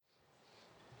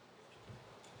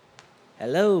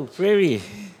Hello, Prairie.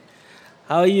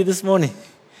 How are you this morning?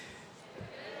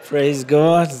 Praise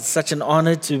God. It's such an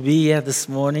honor to be here this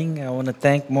morning. I want to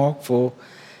thank Mark for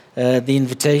the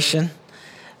invitation.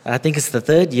 I think it's the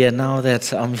third year now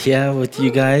that I'm here with you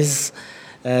guys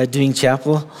doing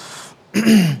chapel.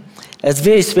 It's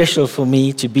very special for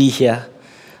me to be here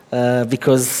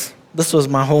because this was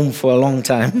my home for a long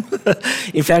time.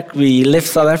 In fact, we left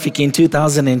South Africa in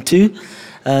 2002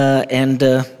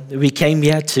 and we came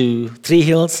here to Three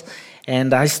Hills,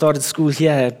 and I started school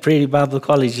here at Prairie Bible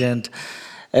College, and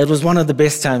it was one of the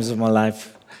best times of my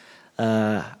life.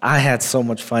 I had so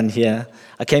much fun here.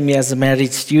 I came here as a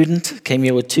married student, came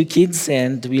here with 2 kids,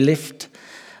 and we left,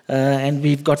 and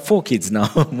we've got 4 kids now,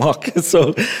 Mark.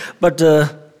 But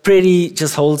Prairie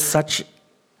just holds such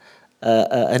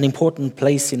an important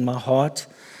place in my heart.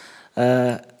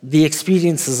 The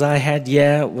experiences I had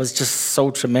here was just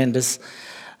so tremendous.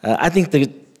 I think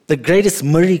the greatest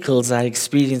miracles I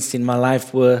experienced in my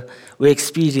life were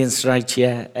experienced right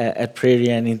here at Prairie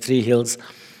and in Three Hills.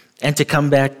 And to come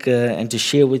back and to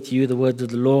share with you the word of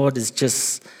the Lord is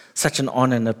just such an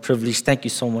honor and a privilege. Thank you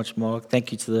so much, Mark.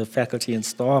 Thank you to the faculty and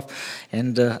staff.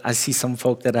 And I see some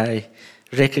folk that I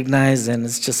recognize, and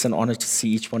it's just an honor to see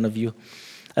each one of you.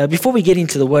 Before we get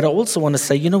into the word, I also want to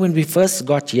say, when we first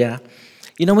got here,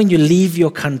 when you leave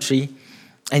your country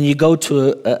and you go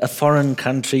to a foreign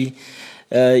country,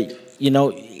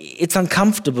 it's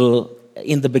uncomfortable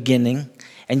in the beginning,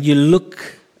 and you look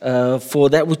for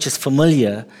that which is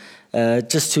familiar,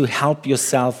 just to help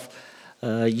yourself,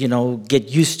 get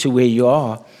used to where you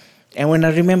are. And when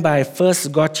I remember I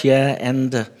first got here,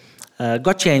 and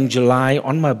got here in July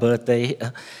on my birthday,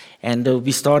 and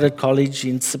we started college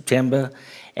in September,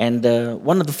 and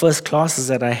one of the first classes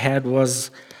that I had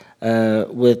was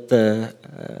with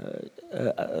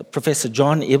Professor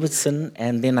John Ibbotson,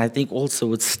 and then I think also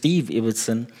with Steve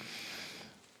Ibbotson.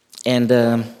 And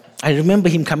I remember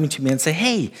him coming to me and say,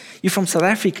 "Hey, you're from South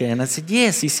Africa?" And I said,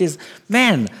 "Yes." He says,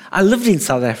 "Man, I lived in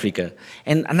South Africa."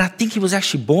 And I think he was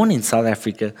actually born in South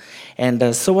Africa.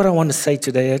 And so what I want to say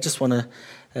today, I just want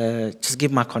to just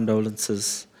give my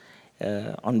condolences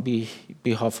on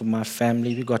behalf of my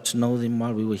family. We got to know them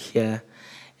while we were here.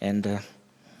 And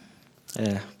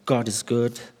God is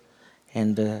good.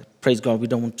 And praise God, we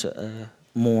don't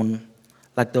mourn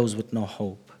like those with no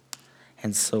hope.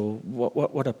 And so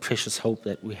what a precious hope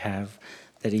that we have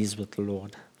that is with the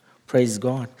Lord. Praise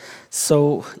God.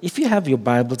 So if you have your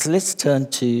Bibles, let's turn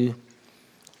to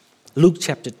Luke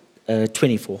chapter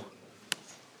 24.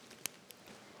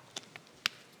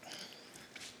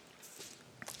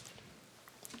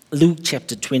 Luke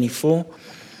chapter 24.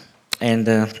 And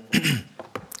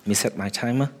let me set my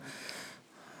timer.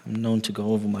 I'm known to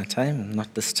go over my time,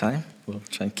 not this time. We'll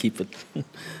try and keep it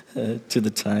to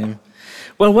the time.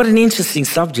 Well, what an interesting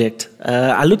subject.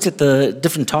 I looked at the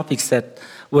different topics that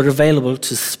were available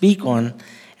to speak on,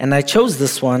 and I chose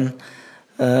this one.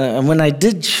 And when I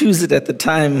did choose it at the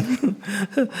time,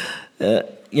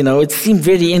 it seemed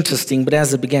very interesting, but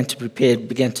as I began to prepare, it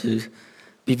began to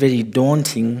be very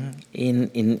daunting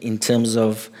in terms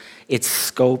of its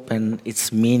scope and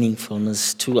its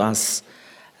meaningfulness to us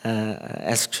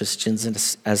as Christians and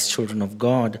as children of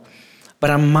God. But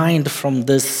I'm mined from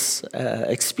this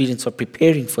experience of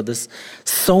preparing for this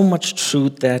so much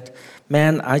truth that,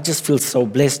 man, I just feel so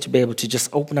blessed to be able to just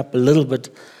open up a little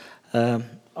bit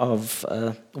of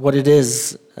what it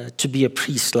is to be a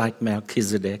priest like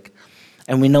Melchizedek.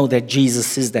 And we know that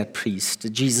Jesus is that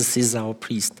priest. Jesus is our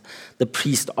priest, the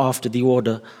priest after the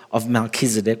order of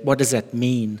Melchizedek. What does that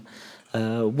mean?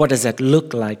 What does that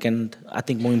look like? And I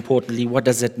think more importantly, what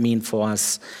does that mean for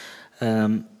us?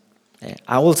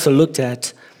 I also looked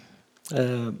at,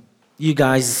 you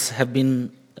guys have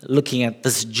been looking at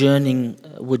this journeying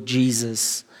with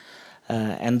Jesus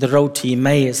and the road to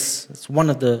Emmaus. It's one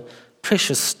of the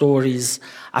precious stories.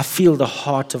 I feel the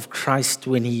heart of Christ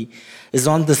when he is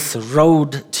on this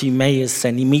road to Emmaus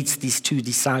and he meets these 2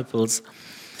 disciples,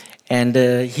 and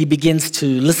he begins to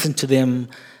listen to them.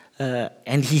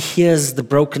 And he hears the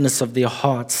brokenness of their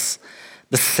hearts,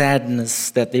 the sadness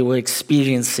that they were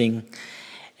experiencing.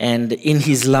 And in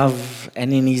his love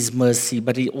and in his mercy,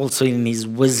 but also in his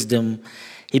wisdom,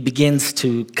 he begins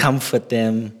to comfort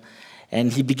them.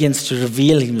 And he begins to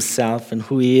reveal himself and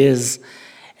who he is.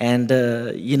 And,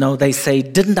 they say,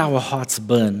 "Didn't our hearts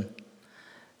burn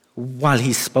while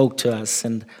he spoke to us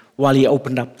and while he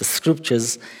opened up the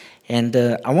scriptures?" And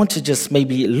I want to just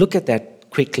maybe look at that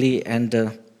quickly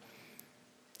and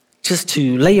just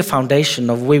to lay a foundation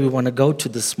of where we want to go to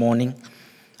this morning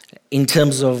in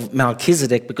terms of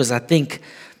Melchizedek, because I think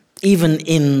even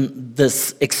in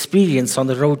this experience on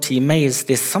the road to Emmaus,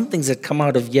 there's some things that come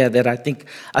out of here that I think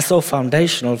are so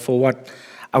foundational for what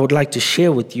I would like to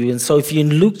share with you. And so if you're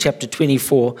in Luke chapter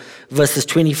 24, verses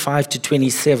 25 to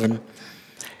 27,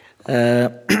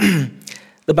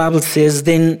 the Bible says,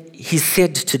 "Then he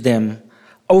said to them,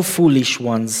 'O foolish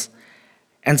ones,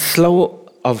 and slow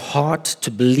of heart to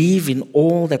believe in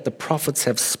all that the prophets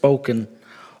have spoken,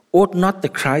 ought not the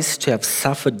Christ to have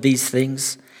suffered these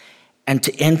things and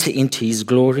to enter into his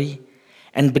glory?'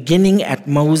 And beginning at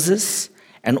Moses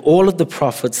and all of the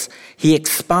prophets, he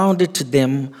expounded to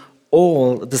them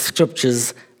all the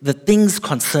scriptures, the things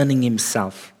concerning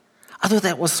himself." I thought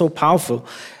that was so powerful.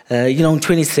 In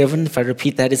 27, if I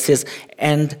repeat that, it says,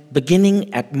 "And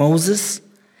beginning at Moses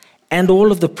and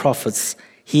all of the prophets,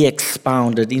 he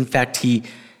expounded." In fact, he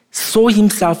saw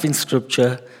himself in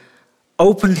Scripture,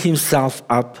 opened himself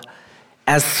up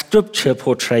as Scripture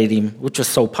portrayed him, which was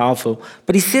so powerful.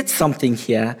 But he said something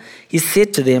here. He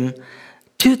said to them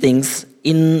two things.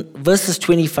 In verses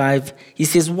 25, he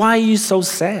says, "Why are you so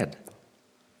sad?"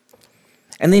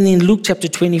 And then in Luke chapter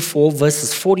 24,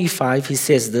 verses 45, he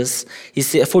says this. He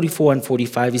said 44 and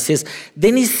 45, he says,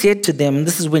 "Then he said to them,"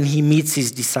 this is when he meets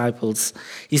his disciples,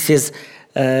 he says,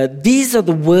 "These are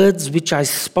the words which I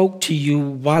spoke to you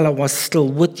while I was still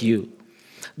with you,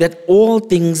 that all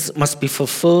things must be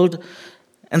fulfilled,"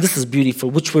 and this is beautiful,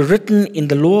 "which were written in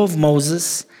the law of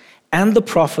Moses and the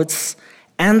prophets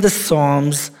and the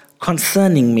Psalms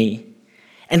concerning me."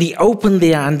 And he opened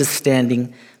their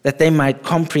understanding that they might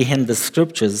comprehend the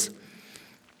scriptures.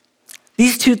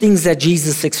 These two things that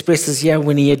Jesus expresses here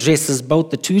when he addresses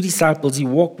both the two disciples he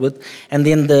walked with and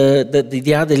then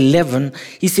the other 11,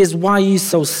 he says, "Why are you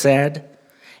so sad?"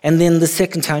 And then the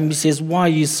second time he says, "Why are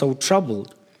you so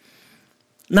troubled?"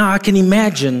 Now I can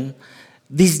imagine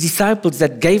these disciples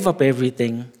that gave up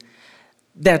everything,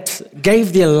 that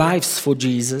gave their lives for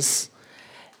Jesus,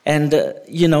 and,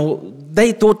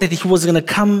 they thought that he was going to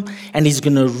come and he's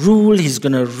going to rule, he's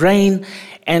going to reign,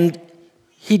 and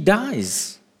he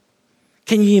dies.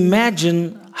 Can you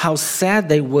imagine how sad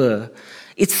they were?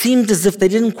 It seemed as if they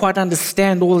didn't quite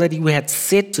understand all that he had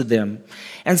said to them.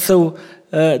 And so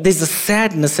there's a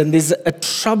sadness and there's a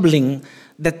troubling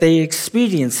that they're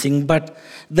experiencing, but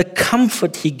the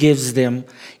comfort he gives them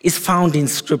is found in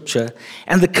Scripture.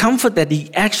 And the comfort that he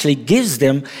actually gives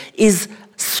them is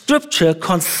Scripture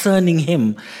concerning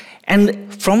him.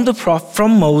 And from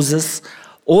Moses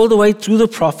all the way through the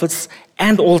prophets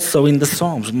and also in the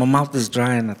Psalms. My mouth is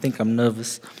dry and I think I'm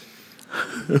nervous.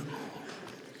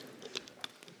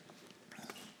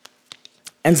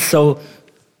 And so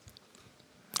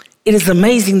it is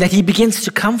amazing that he begins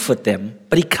to comfort them,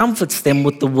 but he comforts them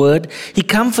with the word. He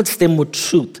comforts them with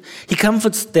truth. He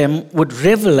comforts them with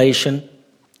revelation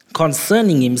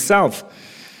concerning himself.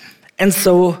 And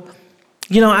so,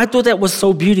 I thought that was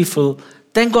so beautiful.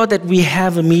 Thank God that we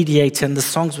have a mediator, and the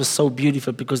songs were so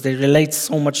beautiful because they relate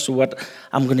so much to what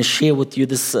I'm going to share with you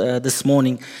this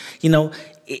morning.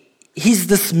 He's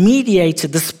this mediator,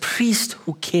 this priest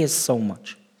who cares so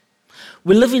much.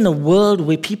 We live in a world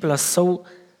where people are so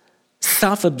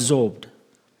self-absorbed.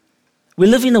 We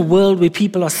live in a world where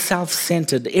people are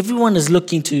self-centered. Everyone is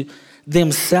looking to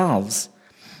themselves.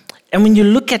 And when you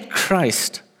look at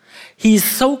Christ, he is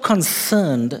so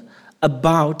concerned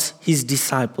about his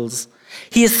disciples.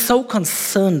 He is so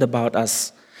concerned about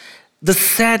us. The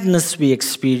sadness we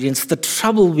experience, the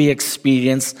trouble we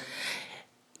experience,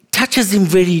 touches him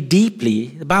very deeply.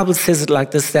 The Bible says it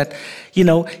like this, that,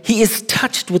 he is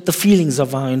touched with the feelings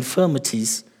of our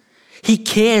infirmities. He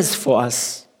cares for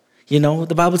us.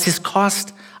 The Bible says,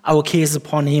 "Cast our cares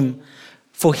upon him,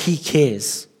 for he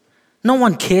cares." No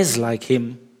one cares like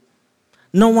him.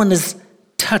 No one is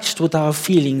touched with our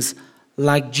feelings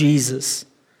like Jesus.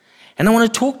 And I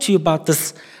want to talk to you about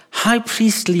this high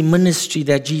priestly ministry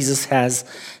that Jesus has.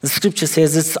 The scripture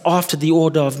says it's after the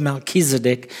order of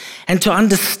Melchizedek. And to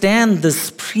understand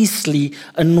this priestly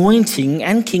anointing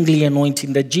and kingly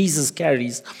anointing that Jesus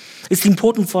carries, it's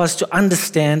important for us to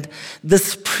understand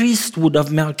this priesthood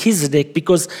of Melchizedek,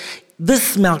 because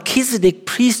this Melchizedek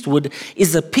priesthood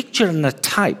is a picture and a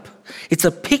type. It's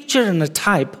a picture and a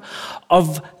type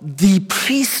of the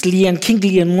priestly and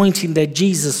kingly anointing that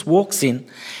Jesus walks in.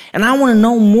 And I want to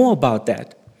know more about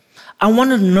that. I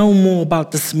want to know more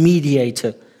about this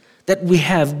mediator that we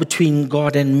have between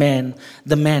God and man,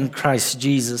 the man Christ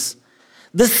Jesus.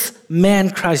 This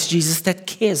man Christ Jesus that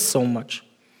cares so much.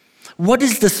 What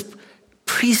is this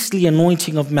priestly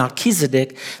anointing of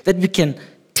Melchizedek that we can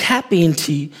tap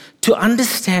into to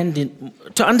understand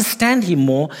him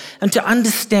more and to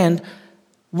understand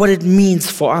what it means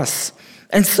for us?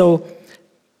 And so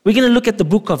We're going to look at the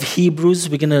book of Hebrews.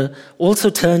 We're going to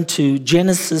also turn to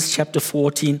Genesis chapter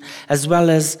 14, as well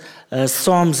as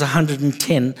Psalms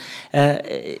 110.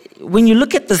 When you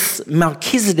look at this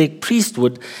Melchizedek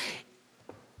priesthood,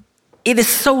 it is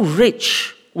so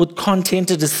rich with content.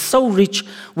 It is so rich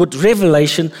with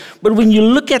revelation. But when you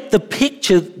look at the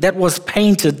picture that was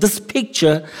painted, this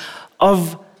picture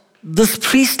of this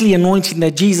priestly anointing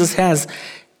that Jesus has,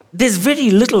 there's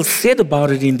very little said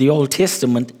about it in the Old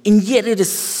Testament, and yet it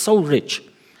is so rich.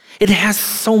 It has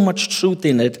so much truth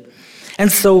in it.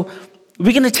 And so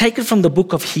we're going to take it from the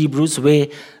book of Hebrews, where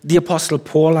the Apostle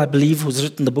Paul, I believe, who's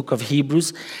written the book of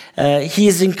Hebrews, he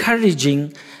is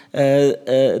encouraging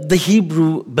the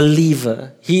Hebrew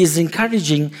believer. He is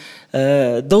encouraging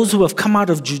those who have come out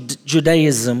of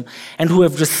Judaism and who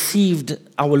have received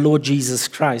our Lord Jesus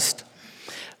Christ.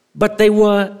 But they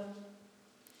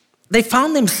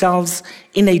found themselves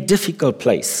in a difficult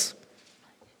place.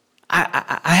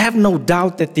 I have no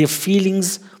doubt that their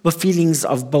feelings were feelings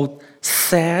of both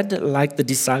sad, like the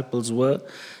disciples were.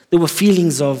 There were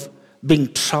feelings of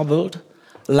being troubled,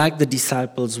 like the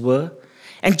disciples were.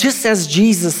 And just as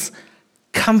Jesus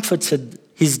comforted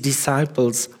his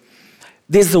disciples,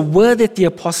 there's a word that the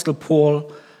Apostle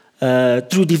Paul,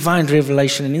 through divine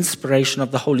revelation and inspiration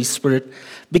of the Holy Spirit,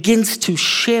 begins to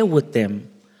share with them,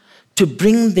 to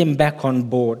bring them back on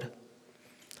board.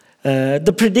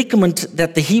 The predicament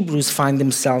that the Hebrews find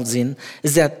themselves in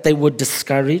is that they were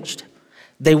discouraged.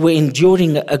 They were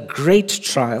enduring a great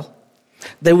trial.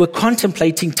 They were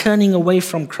contemplating turning away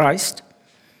from Christ.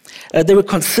 They were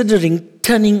considering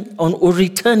turning on or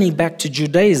returning back to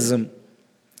Judaism.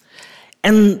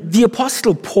 And the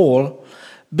Apostle Paul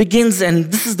begins, and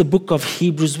this is the book of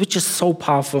Hebrews, which is so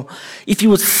powerful. If you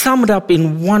would sum it up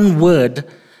in one word,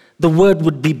 the word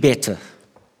would be better.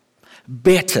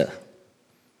 Better.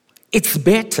 It's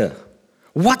better.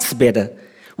 What's better?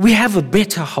 We have a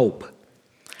better hope.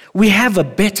 We have a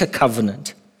better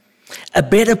covenant, a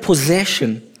better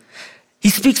possession. He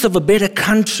speaks of a better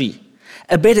country,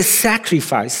 a better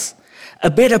sacrifice, a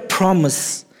better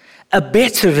promise, a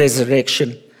better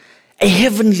resurrection, a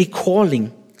heavenly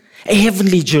calling, a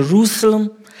heavenly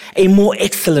Jerusalem, a more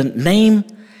excellent name,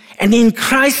 and in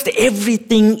Christ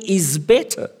everything is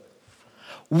better.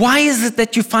 Why is it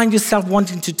that you find yourself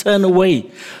wanting to turn away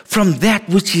from that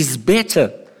which is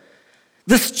better?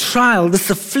 This trial, this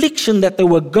affliction that they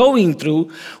were going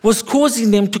through was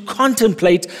causing them to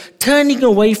contemplate turning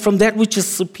away from that which is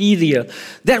superior,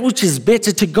 that which is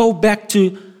better, to go back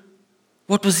to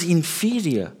what was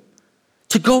inferior,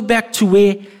 to go back to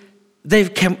where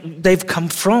they've come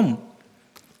from.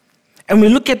 And we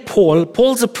look at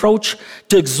Paul's approach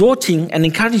to exhorting and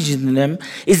encouraging them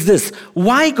is this: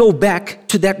 why go back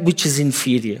to that which is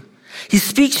inferior? He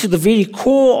speaks to the very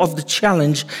core of the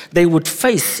challenge they would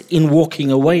face in walking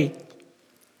away.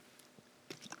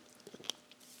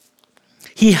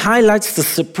 He highlights the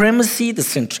supremacy, the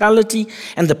centrality,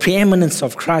 and the preeminence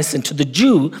of Christ. And to the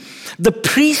Jew, the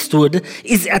priesthood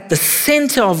is at the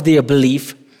center of their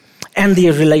belief and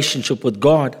their relationship with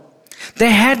God.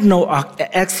 They had no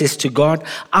access to God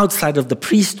outside of the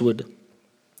priesthood.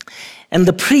 And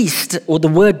the priest, or the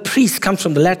word priest, comes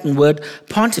from the Latin word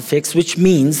pontifex, which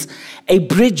means a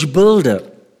bridge builder.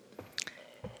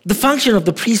 The function of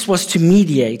the priest was to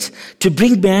mediate, to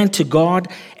bring man to God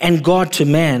and God to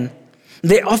man.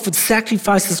 They offered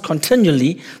sacrifices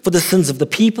continually for the sins of the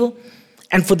people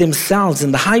and for themselves.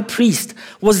 And the high priest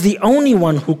was the only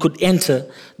one who could enter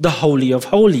the Holy of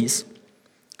Holies.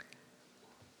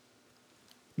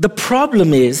 The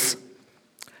problem is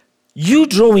you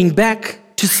drawing back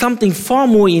to something far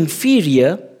more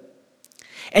inferior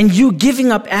and you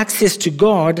giving up access to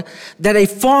God that a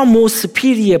far more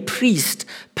superior priest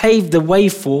paved the way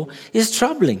for is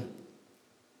troubling.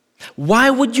 Why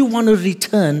would you want to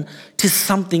return to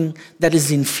something that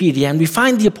is inferior? And we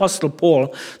find the Apostle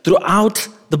Paul throughout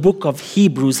the book of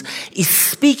Hebrews is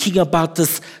speaking about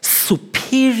this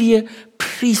superior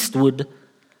priesthood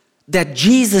that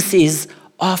Jesus is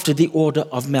after the order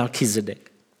of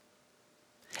Melchizedek.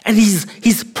 And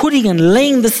he's putting and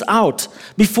laying this out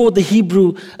before the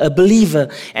Hebrew believer.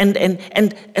 And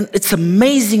it's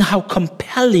amazing how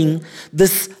compelling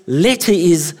this letter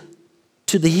is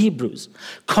to the Hebrews.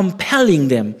 Compelling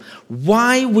them.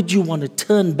 Why would you want to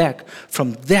turn back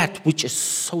from that which is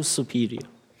so superior?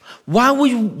 Why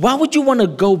would you want to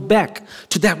go back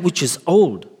to that which is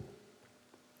old?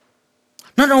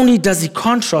 Not only does he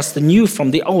contrast the new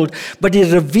from the old, but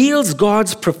he reveals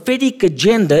God's prophetic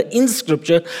agenda in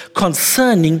Scripture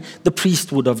concerning the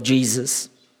priesthood of Jesus.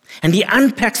 And he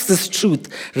unpacks this truth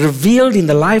revealed in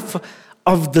the life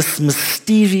of this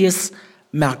mysterious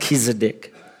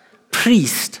Melchizedek.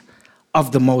 priest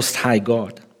of the Most High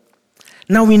God.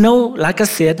 Now we know, like I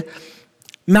said,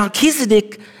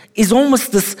 Melchizedek is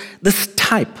almost this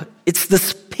type. It's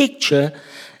this picture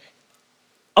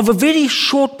of a very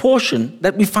short portion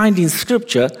that we find in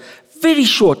Scripture. Very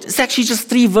short. It's actually just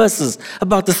 3 verses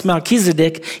about this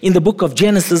Melchizedek in the book of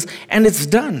Genesis, and it's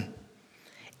done.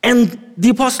 And the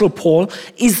Apostle Paul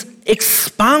is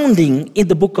expounding in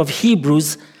the book of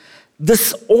Hebrews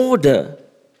this order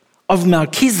of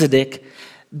Melchizedek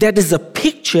that is a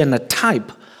picture and a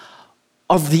type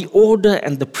of the order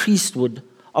and the priesthood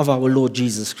of our Lord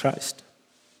Jesus Christ.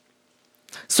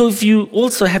 So if you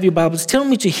also have your Bibles, turn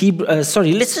me to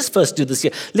let's just first do this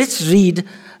here. Let's read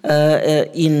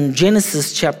in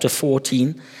Genesis chapter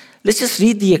 14. Let's just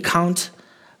read the account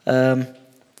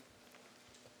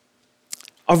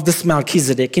of this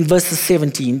Melchizedek in verses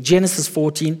 17, Genesis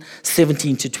 14,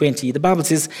 17 to 20. The Bible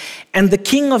says, "And the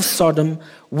king of Sodom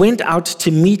went out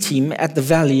to meet him at the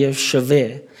valley of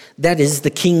Shaveh," that is the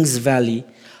king's valley,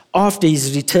 "after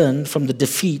his return from the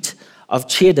defeat of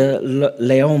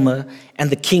Chedorlaomer and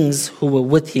the kings who were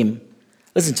with him."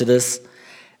 Listen to this.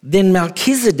 "Then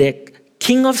Melchizedek,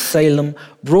 king of Salem,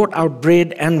 brought out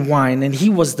bread and wine, and he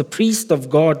was the priest of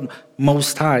God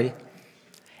Most High.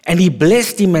 And he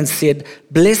blessed him and said,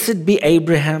 'Blessed be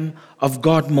Abraham of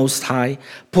God Most High,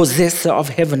 possessor of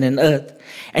heaven and earth.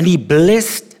 And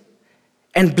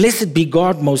blessed be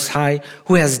God Most High,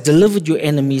 who has delivered your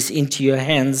enemies into your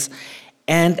hands.'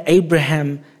 And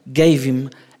Abraham gave him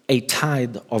a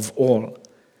tithe of all."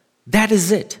 That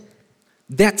is it.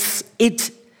 That's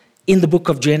it in the book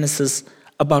of Genesis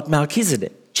about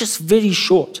Melchizedek. Just very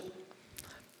short.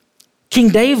 King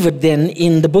David then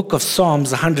in the book of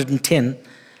Psalms 110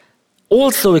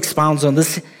 also expounds on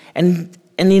this. And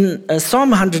in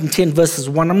Psalm 110 verses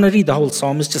 1, I'm going to read the whole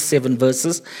psalm, it's just 7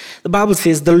 verses. The Bible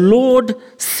says, "The Lord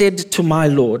said to my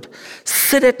Lord,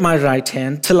 'Sit at my right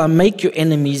hand till I make your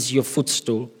enemies your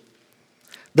footstool.'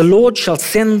 The Lord shall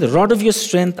send the rod of your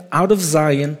strength out of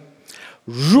Zion,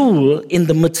 rule in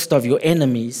the midst of your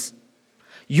enemies.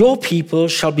 Your people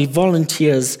shall be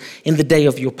volunteers in the day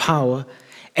of your power,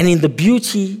 and in the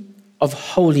beauty of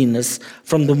holiness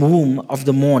from the womb of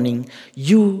the morning.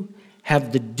 You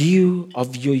have the dew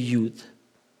of your youth.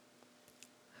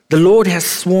 The Lord has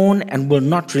sworn and will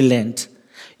not relent.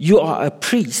 You are a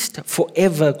priest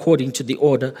forever according to the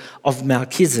order of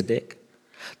Melchizedek.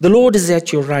 The Lord is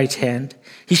at your right hand.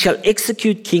 He shall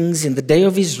execute kings in the day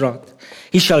of his wrath.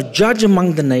 He shall judge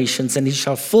among the nations, and he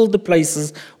shall fill the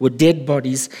places with dead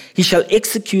bodies. He shall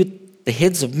execute the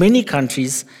heads of many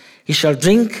countries. He shall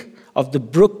drink of the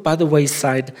brook by the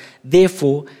wayside.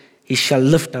 Therefore, he shall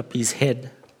lift up his head."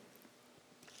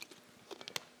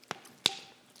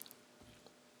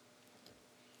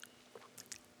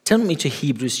 Turn me to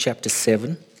Hebrews chapter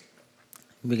 7.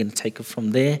 We're going to take it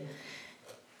from there.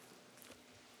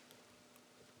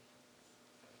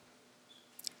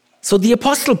 So the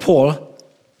Apostle Paul,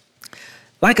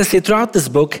 like I said, throughout this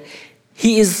book,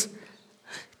 he is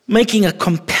making a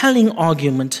compelling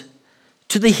argument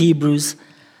to the Hebrews.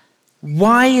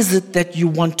 Why is it that you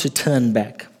want to turn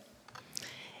back?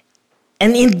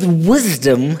 And in the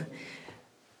wisdom,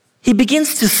 he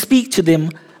begins to speak to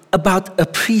them about a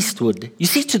priesthood. You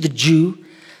see, to the Jew,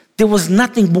 there was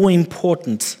nothing more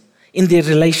important in their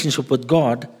relationship with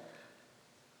God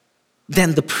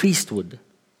than the priesthood.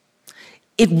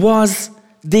 It was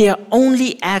their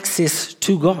only access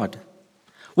to God.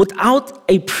 Without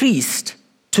a priest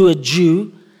to a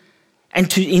Jew,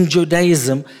 and in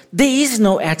Judaism, there is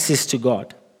no access to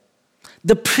God.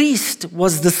 The priest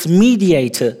was this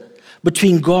mediator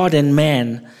between God and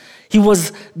man. He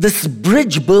was this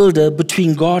bridge builder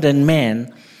between God and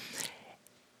man.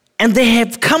 And they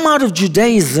have come out of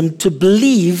Judaism to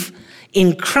believe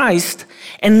in Christ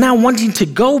and now wanting to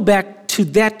go back to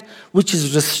that which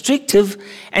is restrictive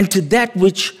and to that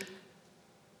which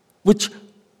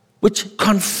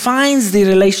confines their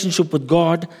relationship with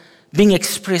God being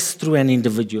expressed through an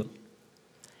individual.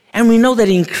 And we know that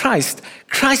in Christ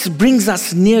brings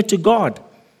us near to God.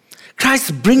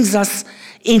 Christ brings us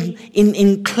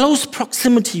in close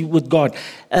proximity with God.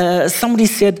 Somebody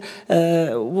said,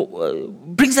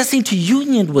 brings us into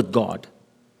union with God.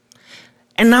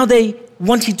 And now they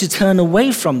wanting to turn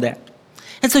away from that.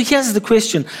 And so here's the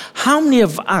question. How many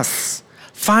of us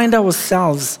find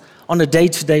ourselves on a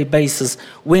day-to-day basis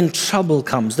when trouble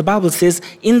comes? The Bible says,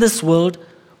 in this world,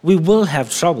 we will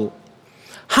have trouble.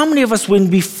 How many of us,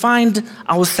 when we find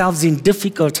ourselves in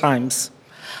difficult times,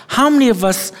 how many of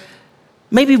us,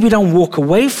 maybe we don't walk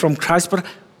away from Christ, but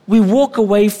we walk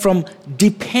away from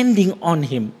depending on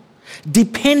Him.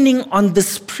 depending on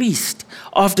this priest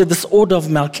after this order of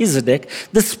Melchizedek,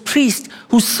 this priest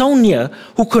who's so near,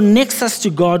 who connects us to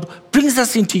God, brings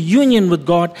us into union with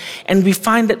God, and we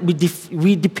find that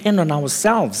we depend on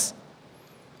ourselves.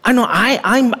 I know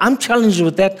I'm challenged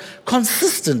with that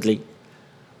consistently,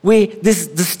 where there's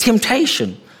this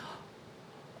temptation,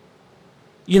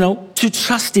 to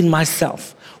trust in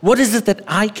myself. What is it that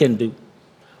I can do?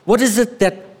 What is it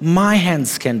that my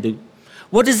hands can do?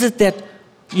 What is it that,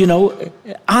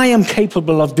 I am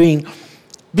capable of doing?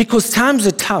 Because times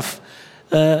are tough.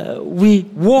 We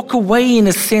walk away, in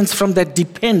a sense, from that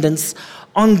dependence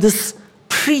on this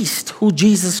priest who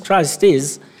Jesus Christ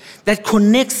is, that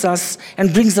connects us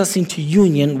and brings us into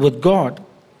union with God.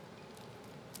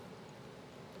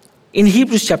 In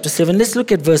Hebrews chapter 7, let's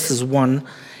look at verses 1.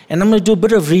 And I'm going to do a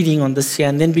bit of reading on this here,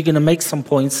 and then we're going to make some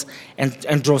points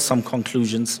and draw some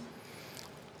conclusions.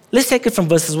 Let's take it from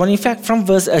verses 1. In fact, from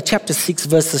chapter 6,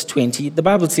 verses 20, the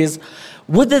Bible says,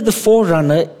 "Whither the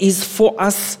forerunner is for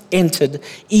us entered,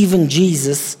 even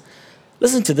Jesus,"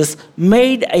 listen to this,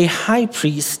 "made a high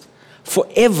priest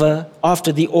forever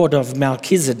after the order of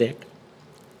Melchizedek."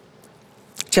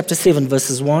 Chapter 7,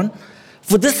 verses 1,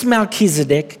 "For this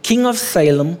Melchizedek, king of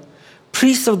Salem,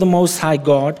 priest of the Most High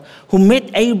God, who met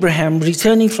Abraham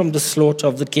returning from the slaughter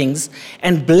of the kings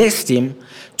and blessed him,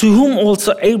 to whom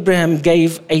also Abraham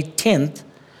gave a tenth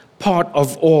part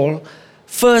of all,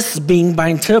 first being by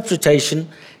interpretation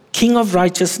king of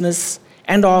righteousness,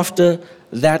 and after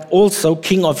that also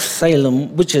king of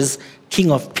Salem, which is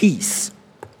king of peace.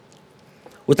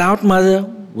 Without mother,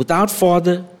 without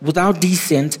father, without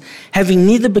descent, having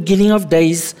neither beginning of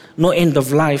days nor end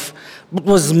of life, but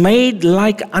was made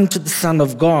like unto the Son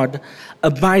of God,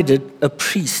 abided a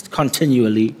priest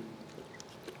continually."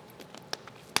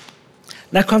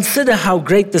 Now consider how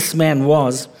great this man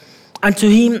was, unto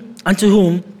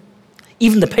whom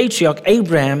even the patriarch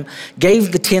Abraham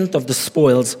gave the tenth of the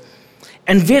spoils.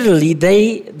 And verily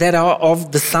they that are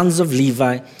of the sons of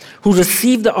Levi, who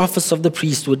receive the office of the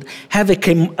priesthood, have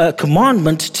a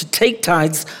commandment to take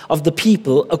tithes of the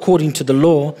people according to the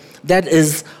law, that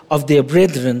is, of their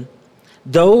brethren,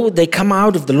 though they come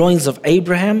out of the loins of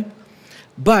Abraham.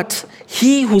 But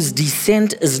he whose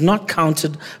descent is not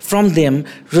counted from them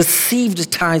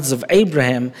received tithes of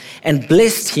Abraham, and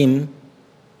blessed him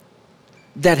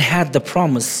that had the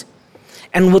promise.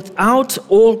 And without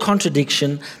all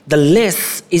contradiction, the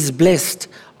less is blessed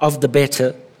of the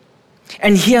better.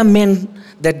 And here men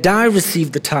that die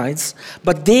receive the tithes,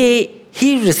 but there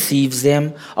he receives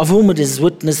them, of whom it is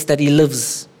witnessed that he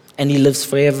lives, and he lives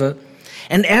forever.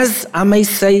 And as I may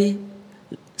say,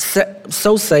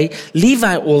 so say,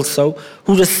 Levi also,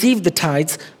 who received the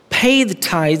tithes, paid the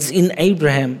tithes in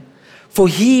Abraham, for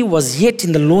he was yet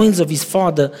in the loins of his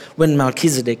father when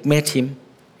Melchizedek met him.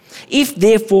 If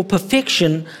therefore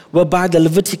perfection were by the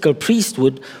Levitical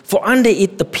priesthood, for under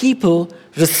it the people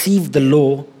received the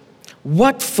law,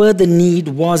 what further need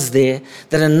was there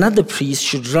that another priest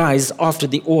should rise after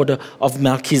the order of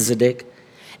Melchizedek,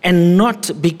 and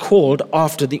not be called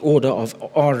after the order of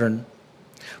Aaron?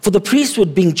 For the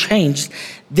priesthood being changed,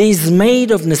 there is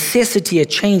made of necessity a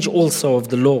change also of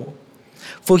the law.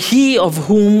 For he of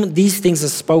whom these things are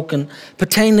spoken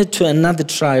pertained to another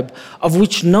tribe, of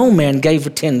which no man gave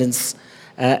attendance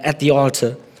at the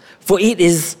altar. For it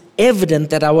is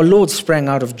evident that our Lord sprang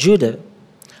out of Judah,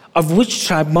 of which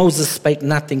tribe Moses spake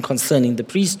nothing concerning the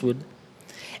priesthood.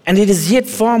 And it is yet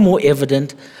far more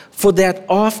evident, for that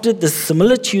after the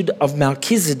similitude of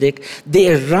Melchizedek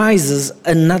there arises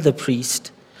another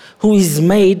priest, who is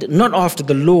made not after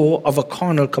the law of a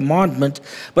carnal commandment,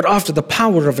 but after the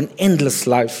power of an endless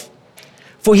life.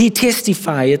 For he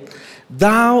testifieth,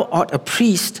 Thou art a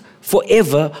priest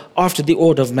forever after the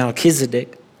order of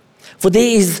Melchizedek. For there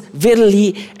is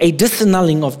verily a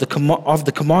disannulling of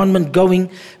the commandment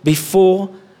going before,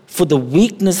 for the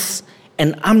weakness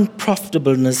and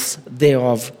unprofitableness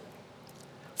thereof.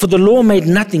 For the law made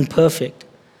nothing perfect,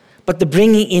 but the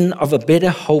bringing in of a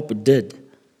better hope did,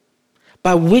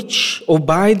 by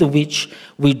the which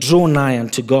we draw nigh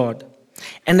unto God.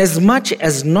 And as much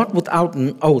as not without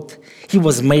an oath, he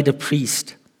was made a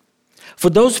priest. For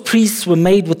those priests were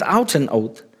made without an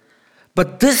oath,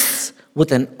 but this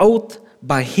with an oath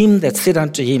by him that said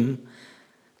unto him,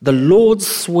 The Lord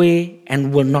swear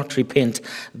and will not repent.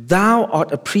 Thou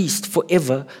art a priest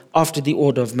forever after the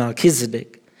order of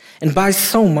Melchizedek. And by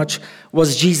so much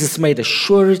was Jesus made a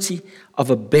surety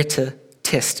of a better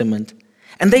testament.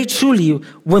 And they truly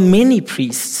were many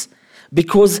priests,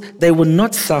 because they were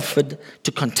not suffered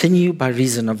to continue by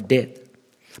reason of death.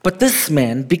 But this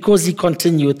man, because he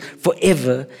continueth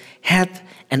forever, hath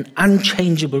an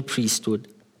unchangeable priesthood.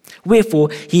 Wherefore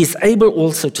he is able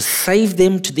also to save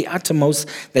them to the uttermost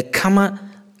that come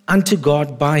unto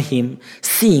God by him,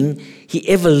 seeing he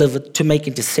ever liveth to make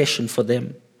intercession for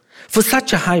them. For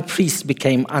such a high priest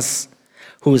became us,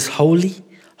 who is holy,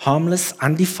 harmless,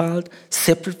 undefiled,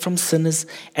 separate from sinners,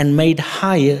 and made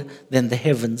higher than the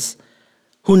heavens,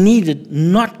 who needed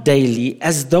not daily,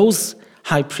 as those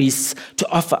high priests, to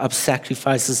offer up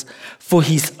sacrifices for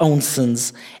his own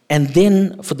sins, and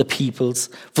then for the people's.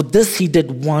 For this he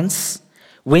did once,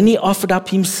 when he offered up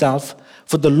himself.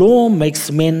 For the law makes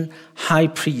men high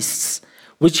priests,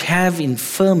 which have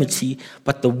infirmity,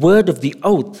 but the word of the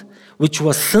oath, which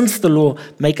was since the law,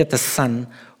 maketh a son,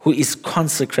 who is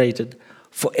consecrated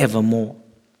forevermore.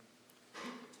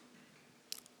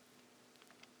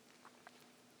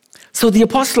 So the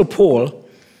Apostle Paul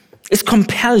is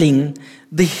compelling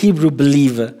the Hebrew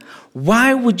believer.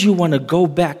 Why would you want to go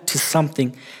back to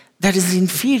something that is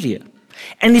inferior?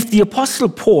 And if the Apostle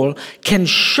Paul can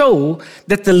show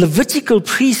that the Levitical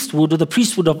priesthood, or the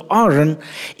priesthood of Aaron,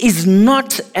 is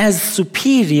not as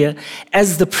superior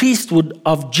as the priesthood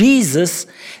of Jesus,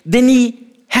 then he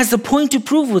has a point to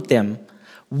prove with them.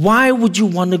 Why would you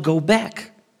want to go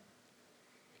back?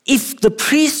 If the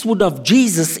priesthood of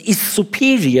Jesus is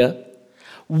superior,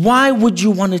 why would you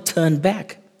want to turn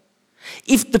back?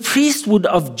 If the priesthood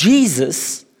of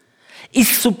Jesus is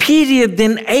superior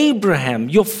than Abraham,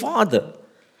 your father,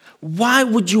 why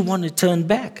would you want to turn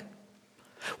back?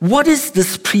 What is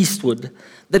this priesthood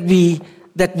that the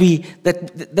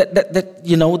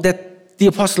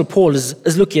Apostle Paul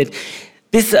is looking at?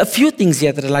 There's a few things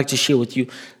here that I'd like to share with you.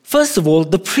 First of all,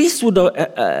 the priesthood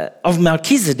of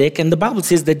Melchizedek, and the Bible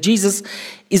says that Jesus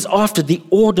is after the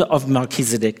order of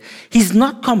Melchizedek. He's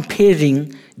not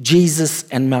comparing Jesus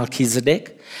and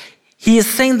Melchizedek. He is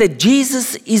saying that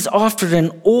Jesus is after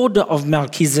an order of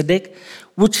Melchizedek,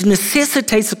 which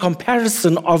necessitates a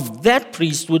comparison of that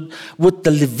priesthood with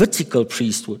the Levitical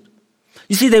priesthood.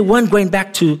 You see, they weren't going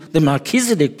back to the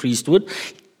Melchizedek priesthood.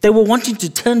 They were wanting to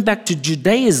turn back to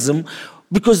Judaism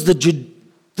because the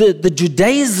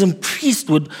Judaism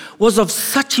priesthood was of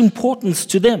such importance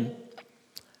to them.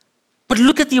 But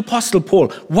look at the Apostle Paul.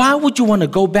 Why would you want to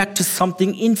go back to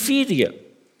something inferior?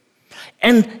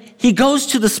 And he goes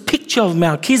to this picture of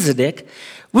Melchizedek,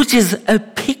 which is a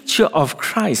picture of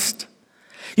Christ.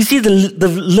 You see, the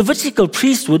Levitical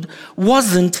priesthood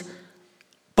wasn't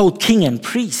both king and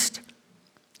priest,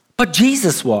 but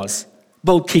Jesus was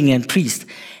both king and priest.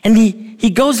 And he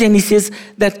goes there and he says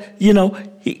that,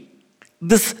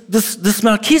 this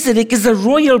Melchizedek is a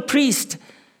royal priest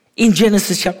in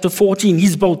Genesis chapter 14.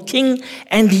 He's both king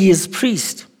and he is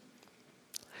priest.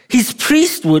 His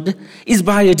priesthood is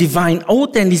by a divine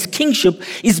oath, and his kingship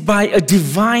is by a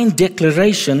divine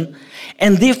declaration,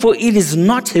 and therefore it is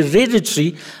not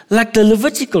hereditary like the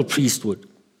Levitical priesthood.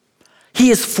 He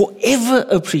is forever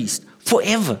a priest,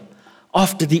 forever,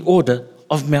 after the order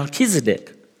of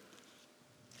Melchizedek.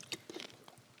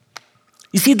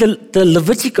 You see, the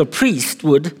Levitical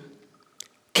priesthood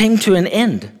came to an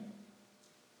end.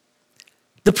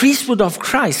 The priesthood of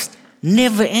Christ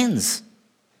never ends.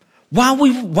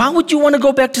 Why would you want to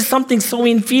go back to something so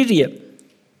inferior?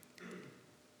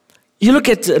 You look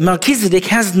at Melchizedek,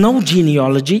 has no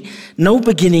genealogy, no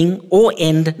beginning or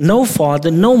end, no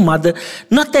father, no mother.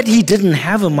 Not that he didn't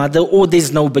have a mother or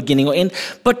there's no beginning or end,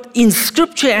 but in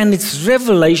Scripture and its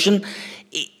revelation,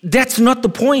 that's not the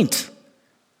point.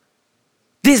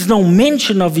 There's no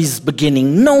mention of his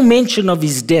beginning, no mention of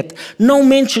his death, no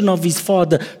mention of his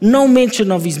father, no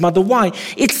mention of his mother. Why?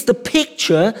 It's the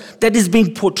picture that is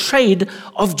being portrayed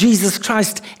of Jesus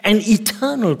Christ, an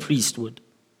eternal priesthood.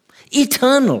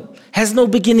 Eternal, has no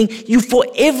beginning. You're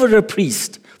forever a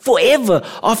priest, forever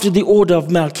after the order of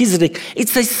Melchizedek.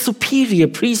 It's a superior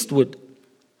priesthood.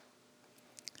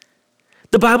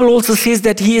 The Bible also says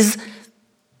that he is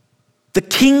the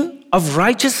king of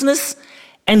righteousness,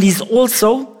 and he's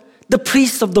also the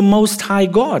priest of the Most High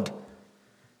God.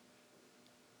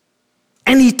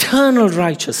 An eternal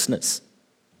righteousness.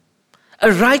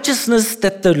 A righteousness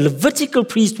that the Levitical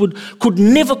priesthood could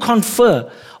never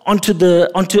confer onto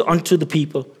the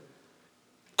people.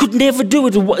 Could never do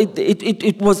it.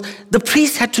 It was the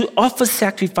priest had to offer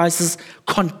sacrifices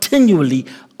continually,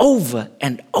 over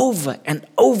and over and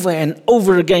over and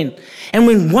over again. And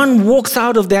when one walks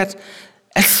out of that,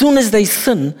 as soon as they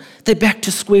sin, they're back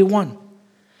to square one.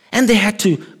 And they had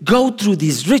to go through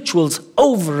these rituals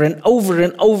over and over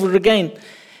and over again.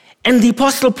 And the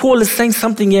Apostle Paul is saying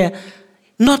something here,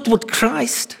 not with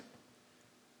Christ.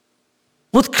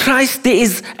 With Christ, there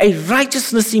is a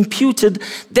righteousness imputed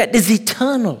that is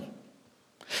eternal.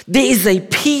 There is a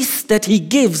peace that he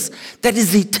gives that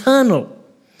is eternal.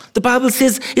 The Bible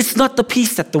says it's not the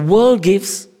peace that the world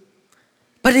gives,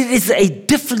 but it is a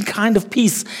different kind of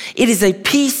peace. It is a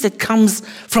peace that comes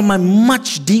from a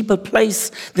much deeper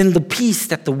place than the peace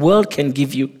that the world can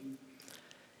give you.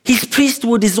 His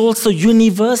priesthood is also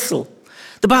universal.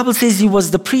 The Bible says he was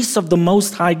the priest of the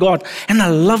Most High God. And I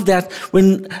love that.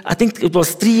 When I think it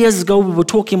was 3 years ago, we were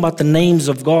talking about the names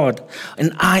of God.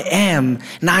 And I am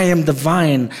the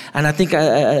vine. And I think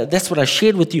that's what I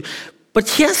shared with you. But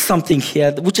here's something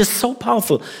here which is so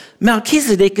powerful.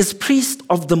 Melchizedek is priest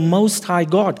of the Most High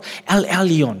God, El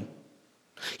Elyon.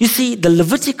 You see, the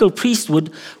Levitical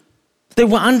priesthood, they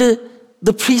were under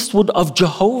the priesthood of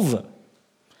Jehovah.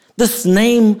 This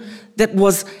name that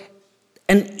was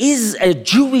and is a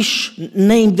Jewish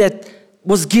name that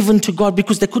was given to God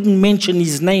because they couldn't mention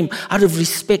his name out of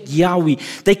respect, Yahweh.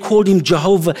 They called him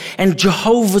Jehovah, and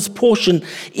Jehovah's portion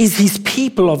is his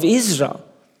people of Israel.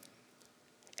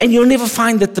 And you'll never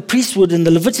find that the priesthood in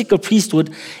the Levitical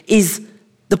priesthood is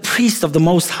the priest of the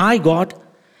Most High God.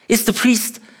 It's the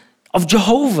priest of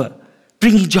Jehovah,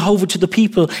 bringing Jehovah to the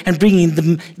people and bringing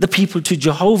the people to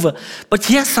Jehovah. But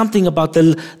here's something about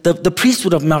the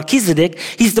priesthood of Melchizedek.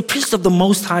 He's the priest of the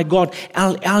Most High God,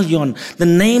 El Elyon, the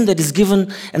name that is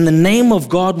given and the name of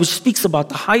God, which speaks about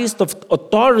the highest of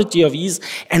authority of his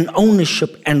and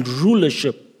ownership and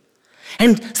rulership.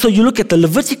 And so you look at the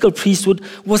Levitical priesthood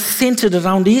was centered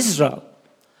around Israel.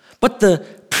 But the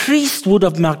priesthood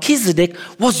of Melchizedek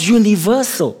was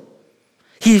universal.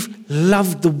 He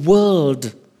loved the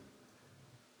world.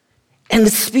 And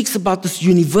it speaks about this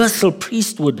universal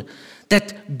priesthood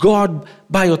that God,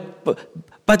 by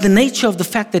the nature of the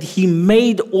fact that he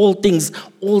made all things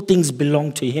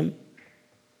belong to him.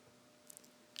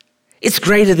 It's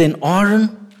greater than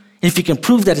Aaron. And if you can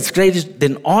prove that it's greater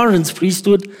than Aaron's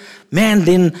priesthood, man,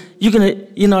 then you're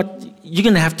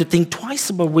gonna have to think twice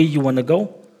about where you want to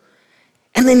go.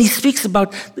 And then he speaks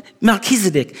about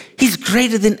Melchizedek. He's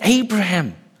greater than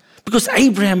Abraham because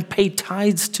Abraham paid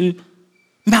tithes to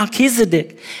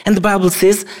Melchizedek. And the Bible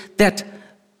says that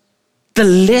the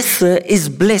lesser is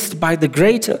blessed by the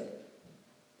greater.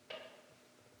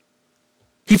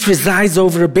 He presides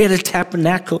over a better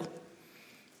tabernacle.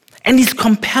 And he's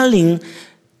compelling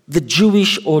the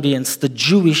Jewish audience, the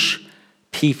Jewish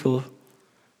people.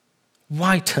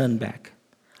 Why turn back?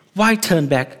 Why turn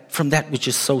back from that which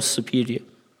is so superior?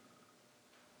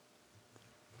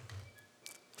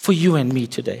 For you and me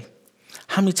today,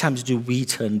 how many times do we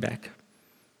turn back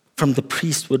from the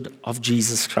priesthood of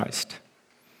Jesus Christ?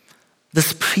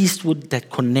 This priesthood that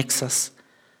connects us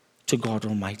to God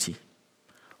Almighty,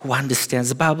 who understands.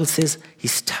 The Bible says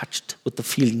he's touched with the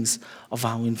feelings of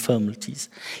our infirmities.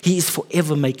 He is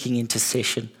forever making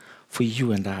intercession for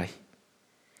you and I.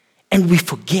 And we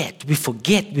forget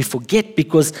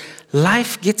because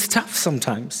life gets tough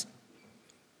sometimes.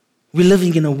 We're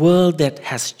living in a world that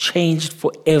has changed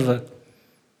forever.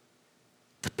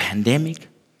 The pandemic,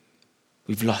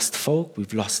 we've lost folk,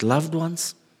 we've lost loved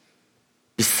ones.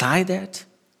 Beside that,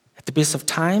 at the best of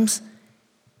times,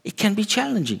 it can be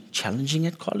challenging. Challenging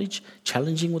at college,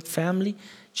 challenging with family,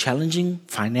 challenging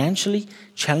financially,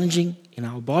 challenging in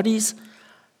our bodies.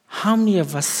 How many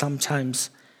of us sometimes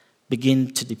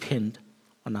begin to depend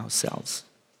on ourselves?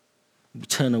 We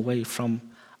turn away from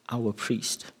our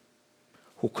priest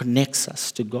who connects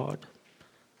us to God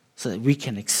so that we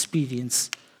can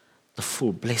experience the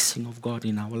full blessing of God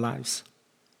in our lives.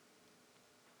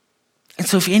 And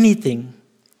so if anything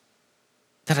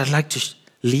that I'd like to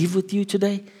leave with you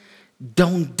today,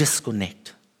 don't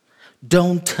disconnect.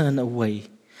 Don't turn away.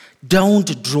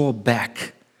 Don't draw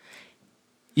back.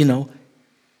 You know,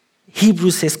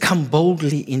 Hebrews says, come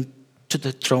boldly into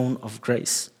the throne of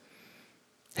grace,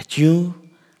 that you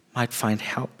might find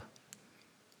help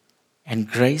and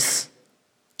grace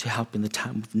to help in the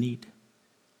time of need.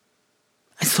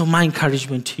 And so my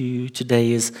encouragement to you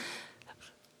today is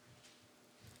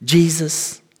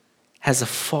Jesus has a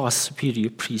far superior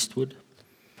priesthood,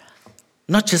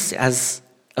 not just as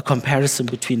a comparison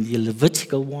between the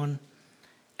Levitical one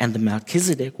and the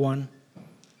Melchizedek one,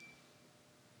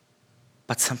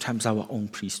 but sometimes our own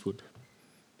priesthood.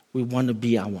 We want to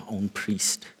be our own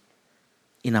priest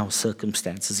in our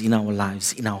circumstances, in our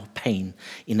lives, in our pain,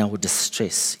 in our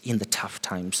distress, in the tough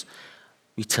times.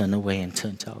 We turn away and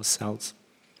turn to ourselves.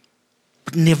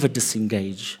 But never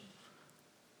disengage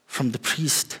from the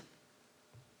priest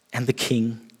and the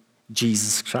King,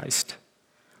 Jesus Christ,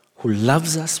 who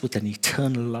loves us with an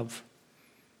eternal love,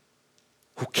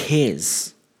 who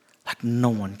cares like no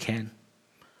one can,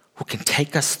 who can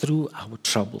take us through our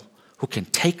trouble, who can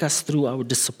take us through our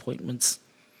disappointments,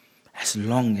 as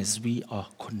long as we are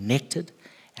connected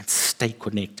and stay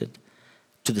connected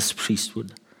to this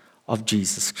priesthood of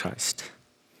Jesus Christ.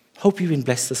 Hope you've been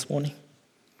blessed this morning.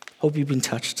 Hope you've been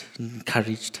touched and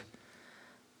encouraged.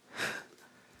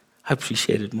 I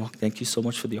appreciate it, Mark. Thank you so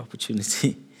much for the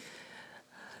opportunity.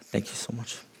 Thank you so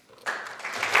much.